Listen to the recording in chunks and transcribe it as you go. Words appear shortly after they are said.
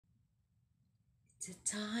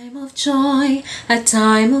It's a time of joy, a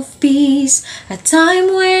time of peace, a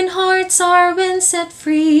time when hearts are when set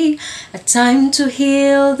free, a time to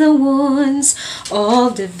heal the wounds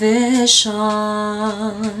of division.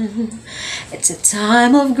 It's a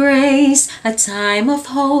time of grace, a time of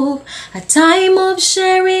hope, a time of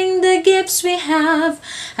sharing the gifts we have,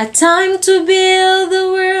 a time to build the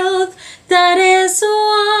world that is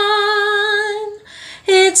one.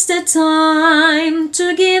 It's the time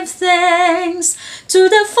to give thanks to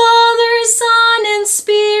the Father, Son, and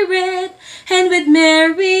Spirit. And with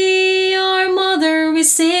Mary, our mother, we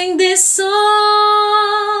sing this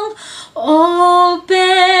song.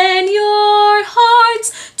 Open your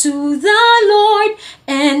hearts to the Lord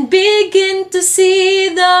and begin to see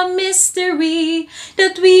the mystery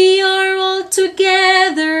that we are all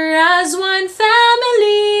together as one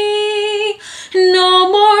family. No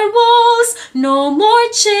more walls, no more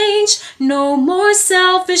change, no more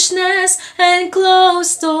selfishness and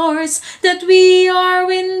closed doors, that we are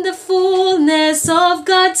in the fullness of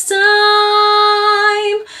God's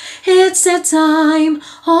time. It's the time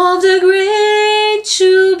of the great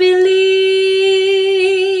Jubilee.